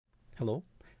Hello,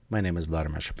 my name is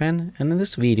Vladimir Chopine, and in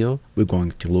this video we're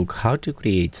going to look how to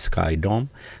create Skydome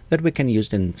that we can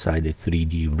use inside the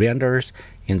 3D renders,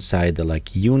 inside the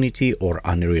Unity or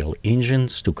Unreal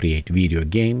engines to create video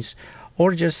games,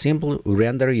 or just simply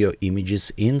render your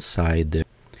images inside the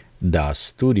DAZ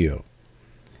Studio.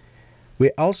 We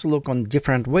also look on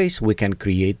different ways we can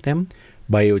create them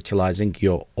by utilizing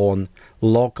your own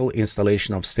local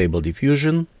installation of Stable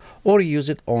Diffusion or use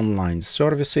it online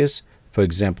services, for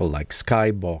example like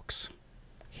Skybox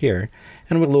here,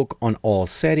 and we'll look on all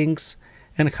settings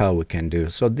and how we can do.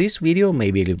 So this video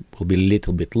maybe will be a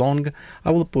little bit long.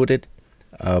 I will put it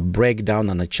breakdown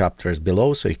on the chapters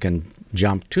below so you can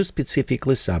jump to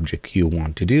specifically subject you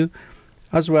want to do.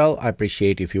 As well, I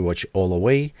appreciate if you watch all the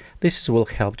way. This will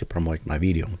help to promote my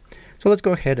video. So let's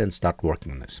go ahead and start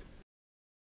working on this.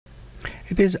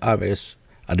 It is obvious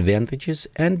advantages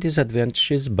and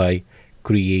disadvantages by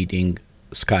creating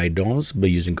Skydomes by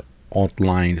using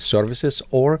online services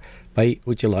or by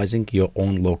utilizing your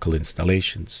own local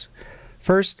installations.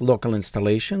 First, local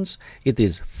installations, it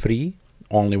is free,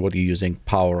 only when you're using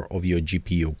power of your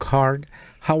GPU card.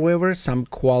 However, some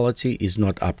quality is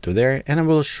not up to there, and I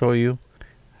will show you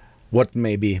what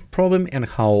may be problem and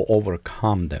how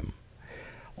overcome them.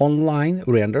 Online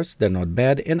renders, they're not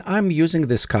bad, and I'm using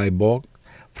the Skybox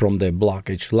from the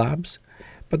Blockage Labs,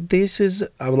 but this is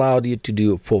allowed you to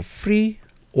do for free,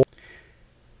 or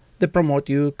they promote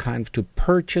you kind of to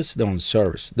purchase their own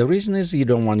service. The reason is you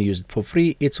don't want to use it for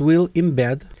free. It will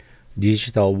embed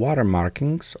digital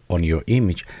watermarkings on your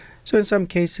image, so in some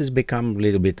cases become a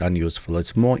little bit unuseful.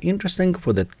 It's more interesting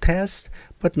for the test,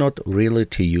 but not really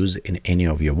to use in any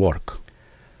of your work.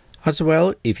 As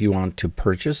well, if you want to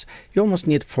purchase, you almost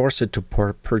need force it to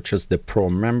purchase the Pro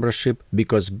membership,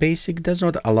 because Basic does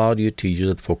not allow you to use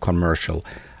it for commercial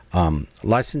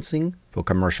licensing, for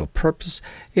commercial purpose.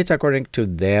 It's according to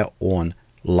their own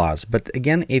laws. But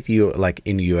again, if you like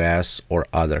in US or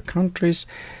other countries,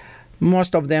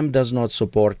 most of them does not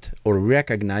support or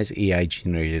recognize AI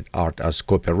generated art as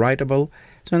copyrightable.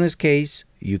 So in this case,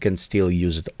 you can still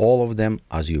use it, all of them,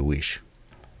 as you wish,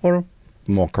 or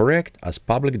more correct, as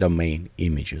public domain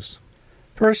images.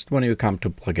 First, when you come to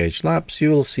Blockage Labs,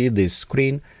 you will see this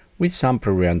screen with some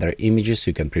pre-render images.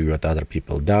 You can preview what other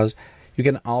people does. You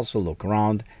can also look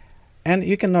around, and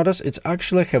you can notice it's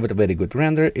actually have a very good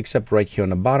render, except right here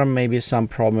on the bottom maybe some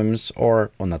problems,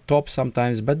 or on the top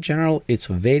sometimes, but general it's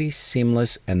very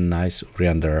seamless and nice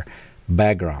render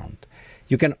background.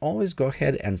 You can always go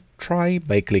ahead and try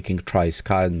by clicking Try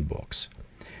Skybox.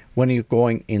 When you're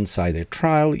going inside a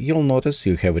trial, you'll notice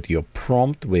you have your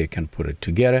prompt where you can put it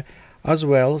together, as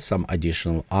well some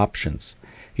additional options.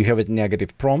 You have a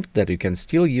negative prompt that you can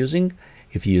still using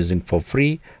if you're using for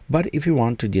free, but if you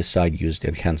want to decide use the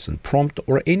enhancement prompt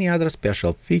or any other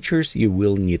special features, you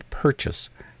will need purchase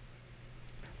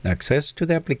access to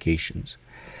the applications.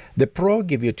 The Pro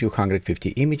give you 250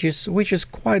 images, which is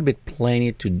quite a bit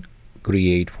plenty to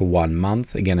create for 1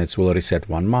 month. Again, it will reset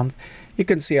 1 month. You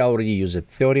can see I already used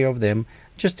 30 of them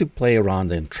just to play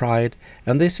around and try it,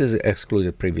 and this is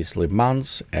excluded previously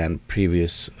months and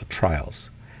previous trials.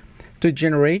 To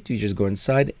generate, you just go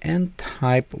inside and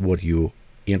type what you're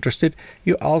interested.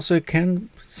 You also can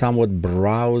somewhat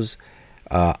browse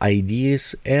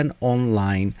ideas and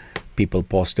online people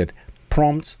posted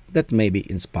prompts that may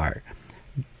be inspired.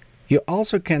 You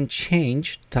also can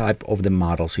change type of the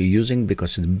models you're using,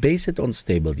 because it's based on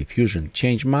Stable Diffusion.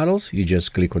 Change models, you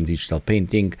just click on digital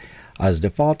painting as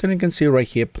default, and you can see right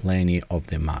here plenty of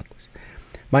the models.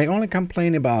 My only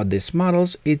complaint about these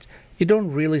models is you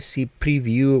don't really see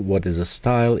preview what is a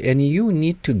style, and you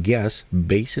need to guess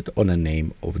based on the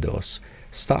name of those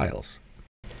styles.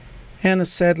 And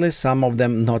sadly, some of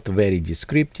them not very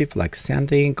descriptive, like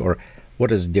sanding or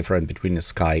what is different between a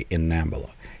sky and nebula.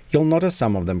 You'll notice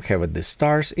some of them have the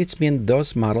stars. It's mean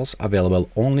those models available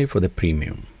only for the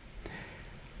premium.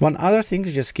 One other thing,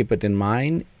 just keep it in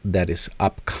mind, that is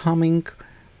upcoming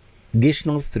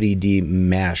additional 3D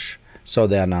mesh. So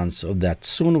they announced that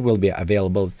soon will be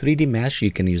available 3D mesh.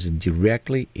 You can use it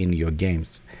directly in your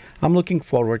games. I'm looking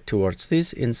forward towards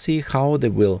this and see how they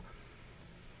will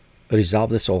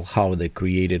resolve this, or how they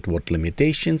created, what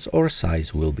limitations or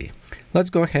size will be. Let's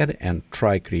go ahead and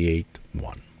try create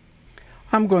one.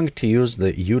 I'm going to use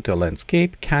the Utah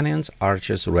landscape, canyons,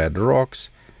 arches, red rocks,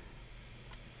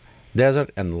 desert,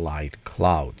 and light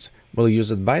clouds. We'll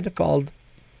use it by default,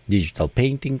 digital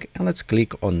painting, and let's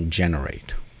click on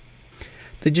generate.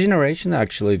 The generation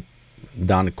actually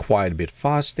done quite a bit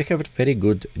fast. They have very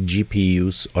good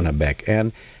GPUs on the back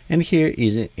end, and here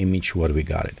is an image what we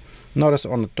got it. Notice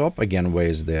on the top again where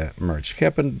is the merge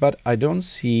happened, but I don't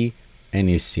see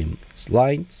any seamless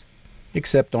lines.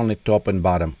 except only top and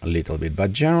bottom a little bit,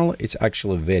 but general it's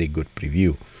actually a very good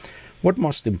preview. What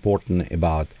most important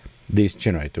about this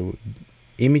generator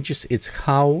images is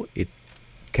how it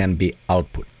can be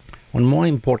output. One more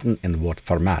important in what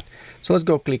format. So let's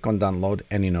go click on download,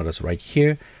 and you notice right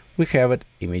here we have it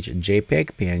image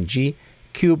JPEG, PNG,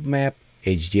 cube map,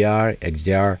 HDR,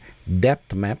 XDR,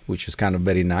 depth map, which is kind of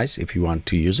very nice if you want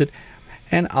to use it,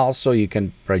 and also you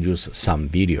can produce some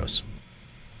videos.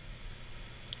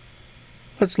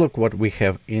 Let's look what we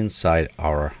have inside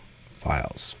our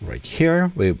files. Right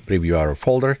here we preview our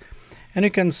folder, and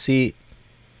you can see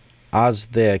as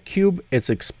the cube it's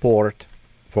export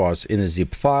for us in a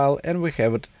zip file, and we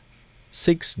have it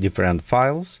 6 different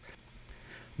files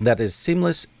that is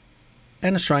seamless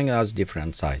and showing us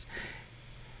different size.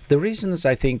 The reason is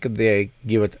I think they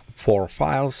give it 4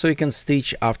 files so you can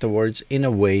stitch afterwards in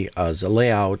a way as a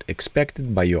layout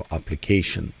expected by your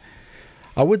application.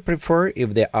 I would prefer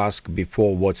if they ask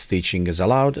before what stitching is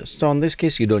allowed, so in this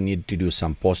case you don't need to do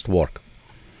some post work.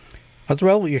 As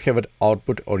well, you have it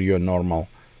output or your normal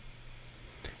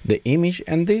the image,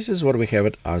 and this is what we have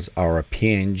it as our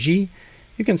PNG.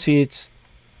 You can see it's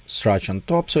stretched on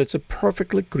top, so it's a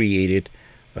perfectly created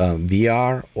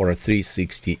VR or a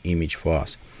 360 image for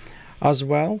us. As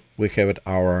well, we have it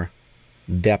our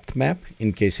depth map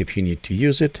in case if you need to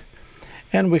use it,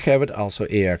 and we have it also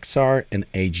AXR and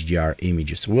HDR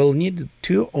images. We'll need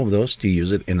 2 of those to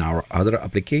use it in our other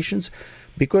applications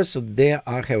because they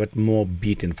have it more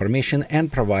bit information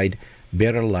and provide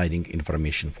better lighting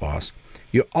information for us.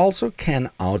 You also can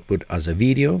output as a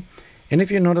video, and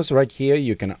if you notice right here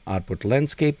you can output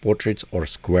landscape, portraits or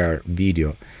square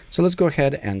video. So let's go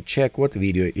ahead and check what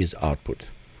video is output.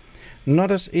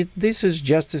 Notice this is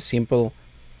just a simple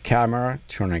camera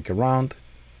turning around.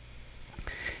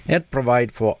 It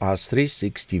provide for us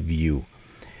 360 view.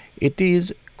 It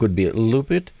could be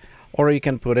looped, or you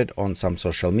can put it on some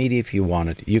social media if you want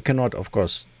it. You cannot of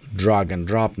course drag and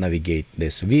drop navigate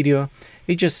this video.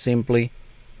 It's just simply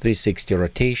 360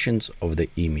 rotations of the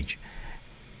image.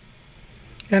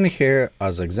 And here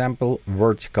as example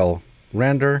vertical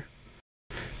render.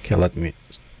 Okay, let me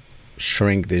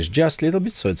shrink this just a little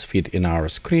bit so it's fit in our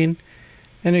screen,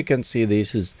 and you can see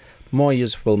this is more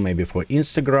useful maybe for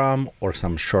Instagram or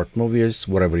some short movies,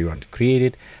 whatever you want to create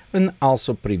it. And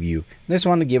also preview. This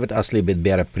one give it a little bit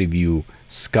better preview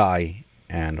sky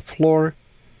and floor.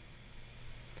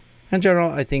 In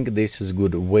general, I think this is a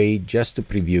good way just to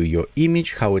preview your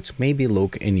image, how it's maybe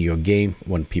look in your game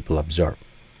when people observe.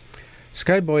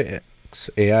 Skybox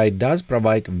AI does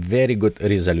provide very good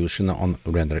resolution on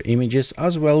render images,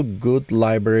 as well good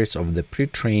libraries of the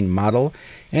pre-trained model,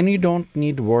 and you don't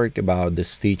need worried about the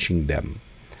stitching them.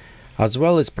 As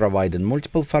well as provided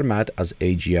multiple format as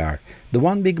HDR. The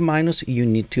one big minus, you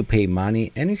need to pay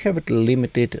money and you have it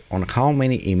limited on how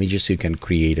many images you can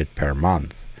create it per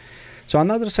month. So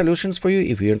another solutions for you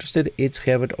if you're interested, it's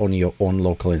have it on your own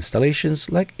local installations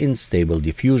like in Stable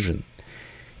Diffusion.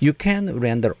 You can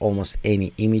render almost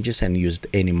any images and use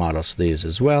any models there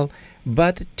as well,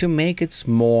 but to make it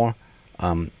more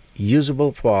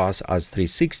usable for us as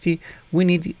 360, we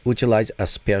need to utilize a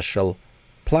special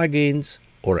plugins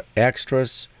or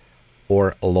extras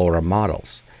or LoRa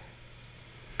models.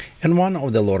 And one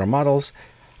of the LoRa models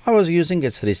I was using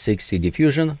its 360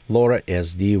 Diffusion LoRa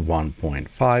SD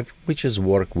 1.5, which is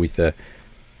work with the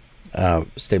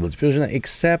Stable Diffusion,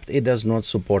 except it does not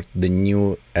support the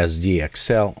new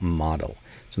SDXL model.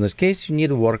 So in this case, you need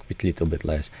to work with a little bit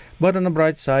less. But on the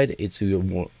bright side, it's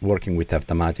working with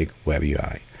automatic web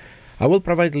UI. I will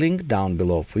provide link down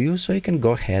below for you so you can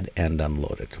go ahead and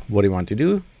download it. What do you want to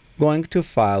do? Going to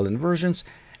File and Versions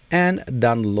and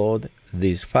download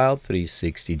this file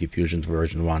 360 Diffusion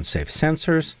version 1 Safe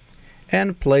Sensors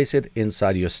and place it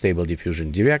inside your Stable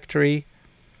Diffusion directory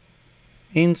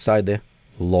inside the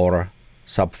LoRa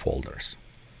subfolders.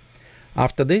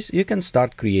 After this, you can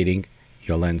start creating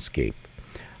your landscape.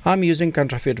 I'm using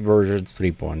Counterfeit version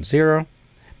 3.0,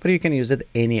 but you can use it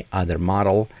any other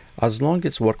model as long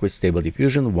as it works with Stable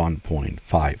Diffusion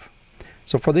 1.5.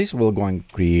 So for this, we're going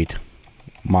to create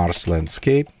Mars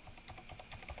landscape,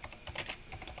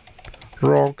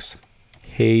 rocks,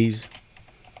 haze,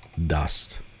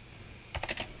 dust.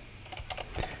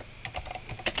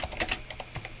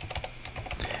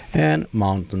 And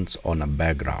mountains on a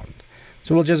background.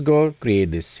 So we'll just go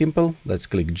create this simple. Let's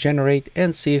click generate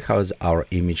and see how our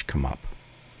image come up.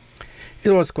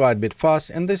 It was quite a bit fast,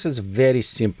 and this is very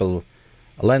simple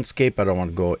landscape. I don't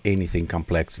want to go anything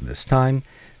complex this time.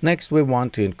 Next, we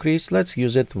want to increase. Let's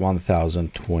use it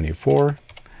 1024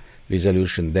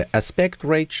 resolution. The aspect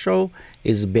ratio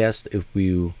is best if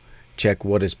we check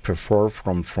what is preferred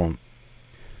from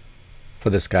for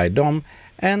the Sky Dome,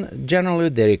 and generally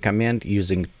they recommend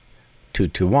using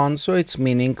 2:1, so it's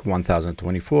meaning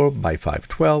 1024 by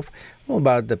 512. Well,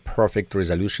 about the perfect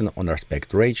resolution on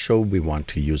aspect ratio we want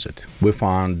to use it. We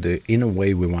found in a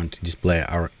way we want to display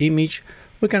our image,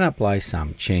 we can apply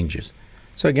some changes.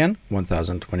 So again,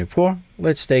 1024.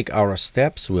 Let's take our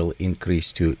steps, we'll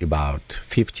increase to about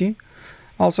 50.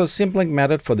 Also, sampling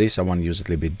method for this I want to use it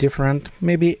a little bit different.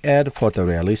 Maybe add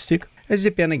photorealistic. It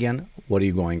depends again what are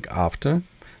you going after.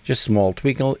 Just small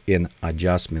twinkle in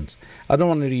adjustments. I don't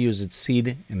want to reuse its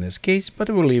seed in this case, but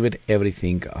we'll leave it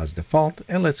everything as default,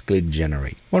 and let's click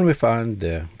generate. When we find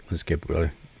the landscape we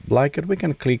like it, we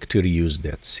can click to reuse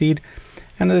that seed.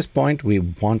 And at this point we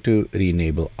want to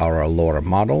re-enable our loader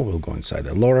model. We'll go inside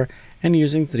the loader and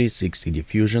using 360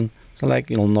 diffusion. So like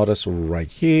you'll notice right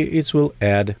here, it will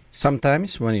add.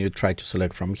 Sometimes when you try to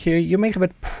select from here, you may have a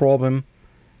problem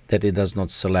that it does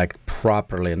not select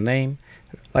properly a name.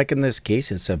 Like in this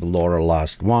case, it's a loader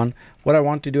last one. What I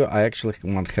want to do, I actually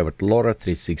want to have it loader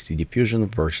 360 diffusion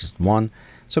version 1.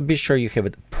 So be sure you have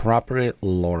it properly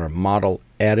loader model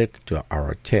added to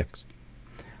our text.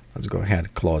 Let's go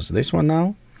ahead, close this one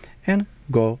now, and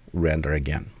go render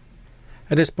again.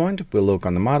 At this point, if we look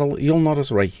on the model, you'll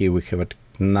notice right here we have a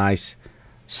nice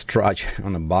stretch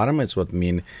on the bottom. It's what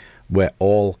mean where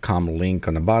all come link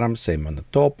on the bottom, same on the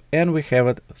top, and we have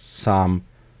it some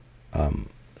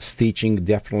stitching.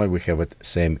 Definitely we have it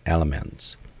same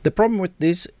elements. The problem with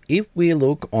this, if we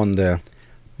look on the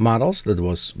models that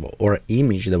was or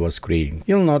image that was creating,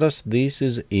 you'll notice this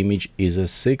image is a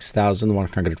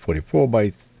 6144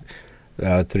 by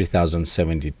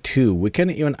 3072. We can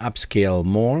even upscale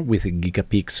more with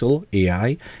Geekatplay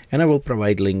AI, and I will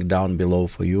provide link down below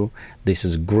for you. This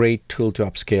is a great tool to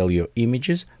upscale your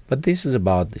images, but this is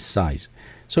about the size.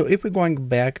 So if we're going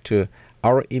back to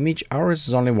our image, ours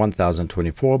is only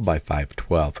 1024 by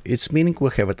 512. It's meaning we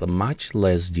have it much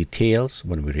less details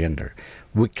when we render.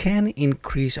 We can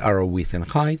increase our width and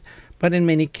height, but in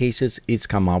many cases it's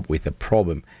come up with a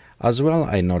problem. As well,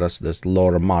 I noticed this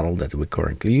loader model that we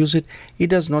currently use it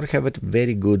does not have a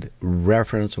very good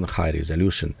reference on high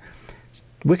resolution.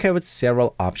 We have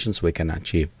several options we can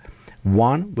achieve.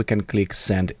 One, we can click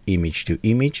send image to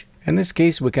image. In this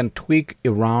case, we can tweak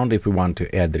around if we want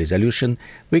to add resolution.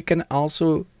 We can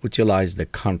also utilize the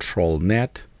control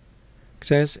net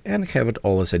access and have it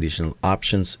all as additional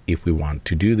options if we want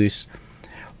to do this.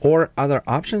 Or other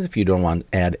options, if you don't want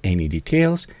to add any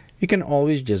details, you can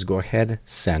always just go ahead,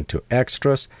 send to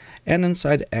extras, and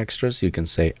inside extras you can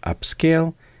say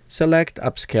upscale, select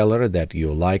upscaler that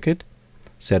you like it,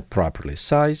 set properly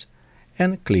size,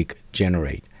 and click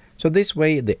generate. So this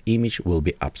way the image will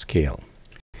be upscale.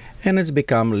 And it's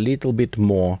become a little bit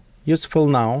more useful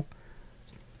now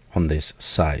on this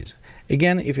size.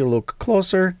 Again, if you look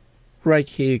closer, right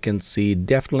here you can see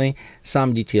definitely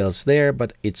some details there,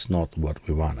 but it's not what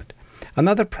we wanted.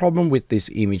 Another problem with this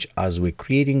image as we're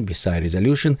creating beside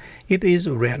resolution, it is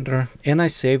render, and I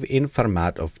save in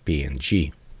format of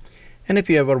PNG. And if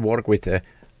you ever work with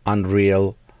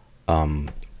Unreal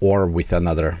or with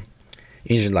another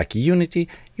engine like Unity,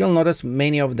 you'll notice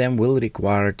many of them will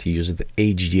require to use the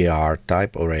HDR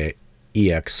type or a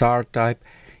EXR type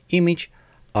image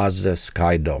as a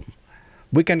Skydome.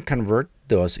 We can convert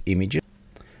those images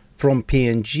from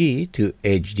PNG to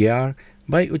HDR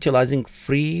by utilizing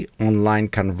free online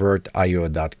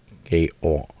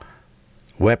convert.io.ko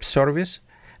web service.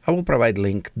 I will provide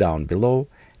link down below,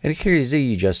 and here is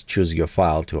you just choose your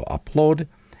file to upload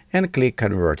and click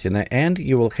convert. In the end,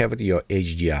 you will have your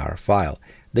HDR file.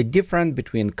 The difference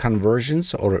between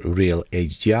conversions or real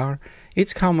HDR,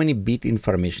 it's how many bit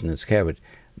information it's have,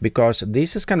 because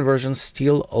this is conversion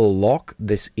still lock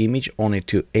this image only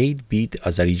to 8-bit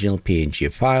as original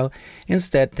PNG file,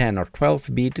 instead 10 or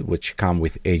 12-bit which come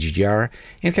with HDR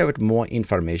and have more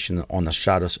information on the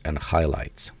shadows and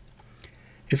highlights.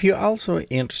 If you're also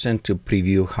interested to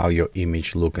preview how your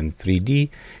image look in 3D,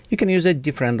 you can use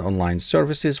different online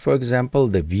services. For example,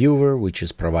 the viewer, which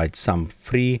is provides some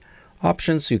free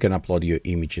options. You can upload your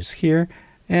images here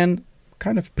and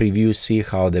kind of preview, see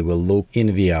how they will look in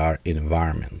VR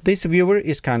environment. This viewer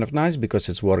is kind of nice because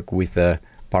it's work with a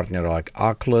partner like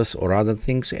Oculus or other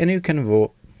things, and you can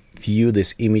view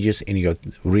these images in your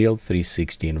real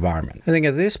 360 environment. I think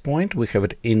at this point we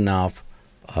have enough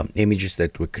images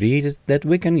that we created that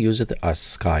we can use it as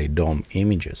Skydome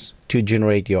images to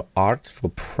generate your art for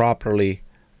properly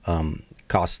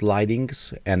cast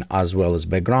lightings and as well as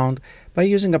background by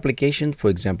using application, for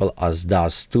example, as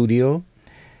DAZ Studio.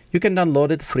 You can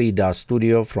download it free DAZ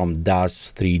Studio from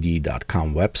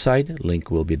Daz3D.com website.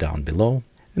 Link will be down below.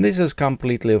 And this is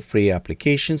completely free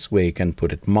applications where you can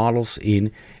put models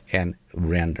in and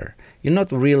render. You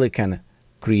not really can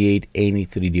create any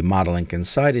 3D modeling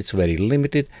inside. It's very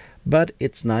limited, but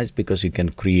it's nice because you can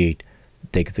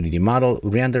take a 3D model,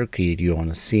 render, create your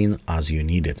own scene as you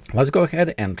need it. Let's go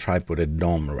ahead and try put a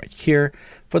dome right here.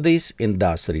 For this, in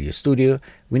Daz3D Studio,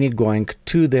 we need going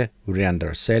to the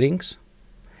render settings.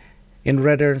 In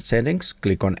render settings,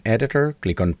 click on editor,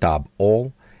 click on tab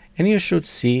all, and you should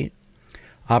see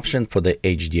option for the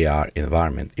HDR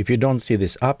environment. If you don't see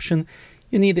this option,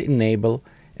 you need to enable.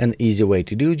 An easy way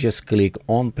to do, just click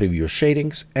on preview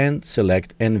shadings and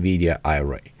select NVIDIA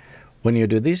Array. When you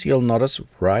do this, you'll notice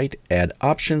right add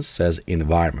options says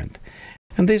environment.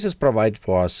 And this is provide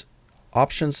for us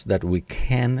options that we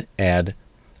can add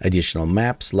additional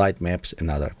maps, light maps, and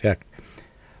other effects.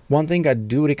 One thing I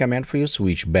do recommend for you,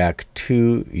 switch back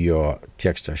to your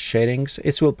texture shadings.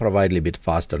 It will provide a little bit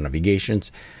faster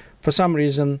navigations. For some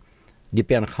reason,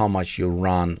 depending how much you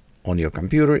run on your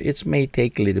computer, it may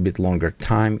take a little bit longer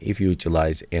time if you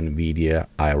utilize NVIDIA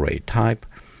Array type.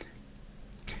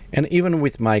 And even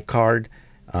with my card,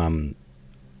 it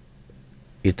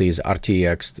is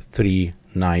RTX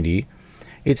 390,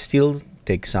 it still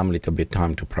takes some little bit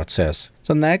time to process.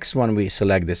 So next, when we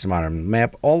select this environment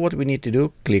map, all what we need to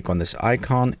do, click on this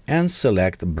icon and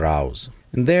select browse.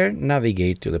 And there,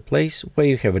 navigate to the place where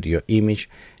you have your image.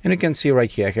 And you can see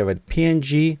right here, I have it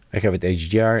PNG, I have it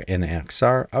HDR and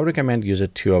XR. I would recommend use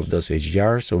two of those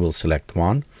HDR, so we'll select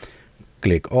one,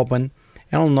 click open,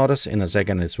 and I'll notice in a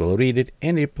second it will read it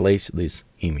and replace this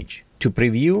image. To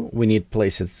preview, we need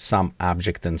place some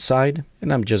object inside,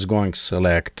 and I'm just going to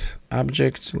select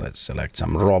objects. Let's select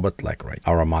some robot, like right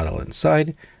our model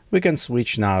inside. We can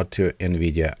switch now to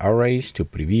NVIDIA Arrays to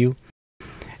preview.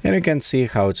 And you can see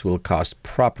how it will cast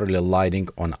properly lighting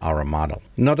on our model.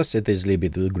 Notice it is a little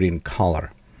bit green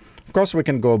color. Of course, we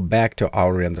can go back to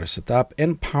our render setup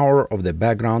and power of the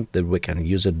background that we can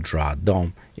use it draw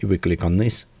dome. If we click on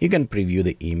this, you can preview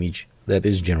the image that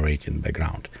is generated in the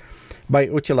background. By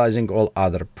utilizing all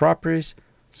other properties,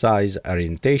 size,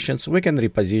 orientations, we can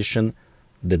reposition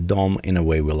the dome in a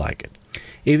way we like it.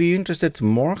 If you're interested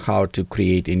more how to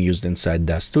create and use inside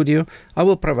Daz Studio, I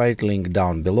will provide a link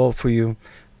down below for you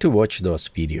to watch those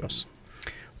videos.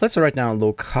 Let's right now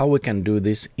look how we can do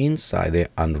this inside the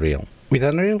Unreal. With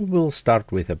Unreal, we'll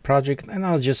start with a project and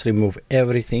I'll just remove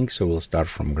everything, so we'll start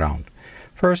from ground.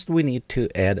 First, we need to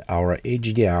add our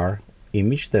HDR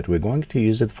image that we're going to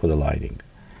use it for the lighting.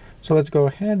 So let's go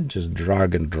ahead and just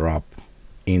drag and drop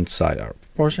inside our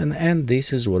portion, and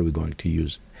this is what we're going to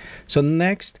use. So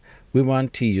next, we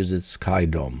want to use it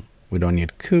Skydome. We don't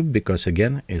need cube because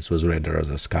again, it was rendered as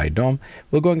a Skydome.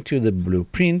 We're going to the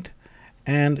blueprint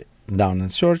and down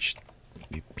and search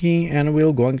BP, and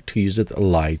we're going to use it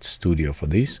Light Studio for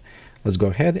this. Let's go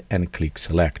ahead and click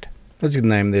select. Let's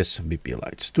name this BP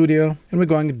Light Studio, and we're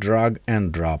going to drag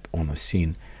and drop on a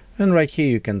scene. And right here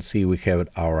you can see we have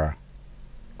our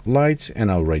lights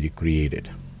and already created.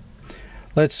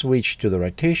 Let's switch to the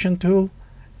rotation tool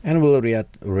and we'll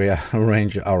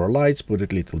rearrange our lights, put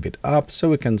it a little bit up so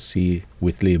we can see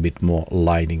with a little bit more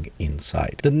lighting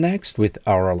inside. The next, with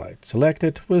our light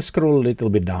selected, we'll scroll a little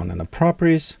bit down in the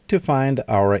properties to find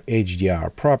our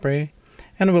HDR property,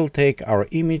 and we'll take our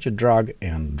image, drag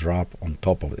and drop on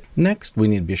top of it. Next, we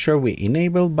need to be sure we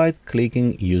enable by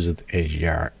clicking use it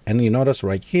HDR, and you notice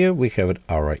right here we have it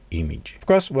our image. Of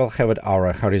course, we'll have it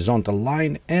our horizontal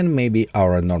line and maybe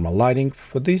our normal lighting.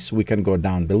 For this, we can go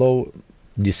down below,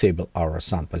 disable our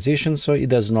sun position so it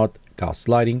does not cast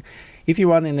lighting. If you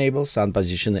want to enable sun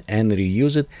position and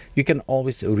reuse it, you can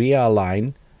always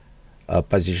realign a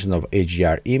position of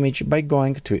HDR image by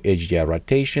going to HDR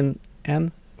rotation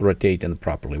and rotate in the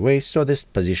properly way, so this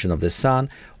position of the sun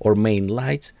or main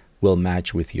lights will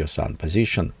match with your sun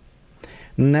position.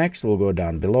 Next, we'll go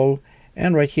down below,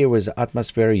 and right here with the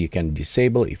atmosphere you can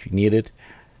disable if you need it,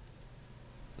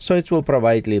 so it will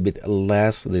provide a little bit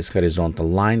less this horizontal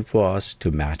line for us to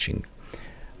matching.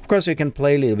 Of course, you can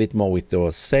play a little bit more with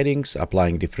those settings,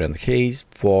 applying different haze,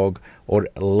 fog or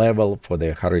level for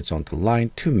the horizontal line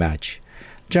to match.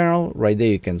 General, right there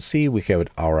you can see we have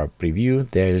our preview.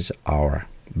 There's our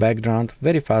background.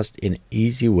 Very fast and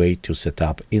easy way to set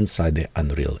up inside the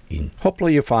Unreal Engine.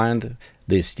 Hopefully you find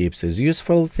these tips is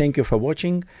useful. Thank you for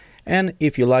watching, and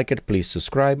if you like it, please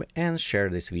subscribe and share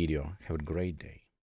this video. Have a great day.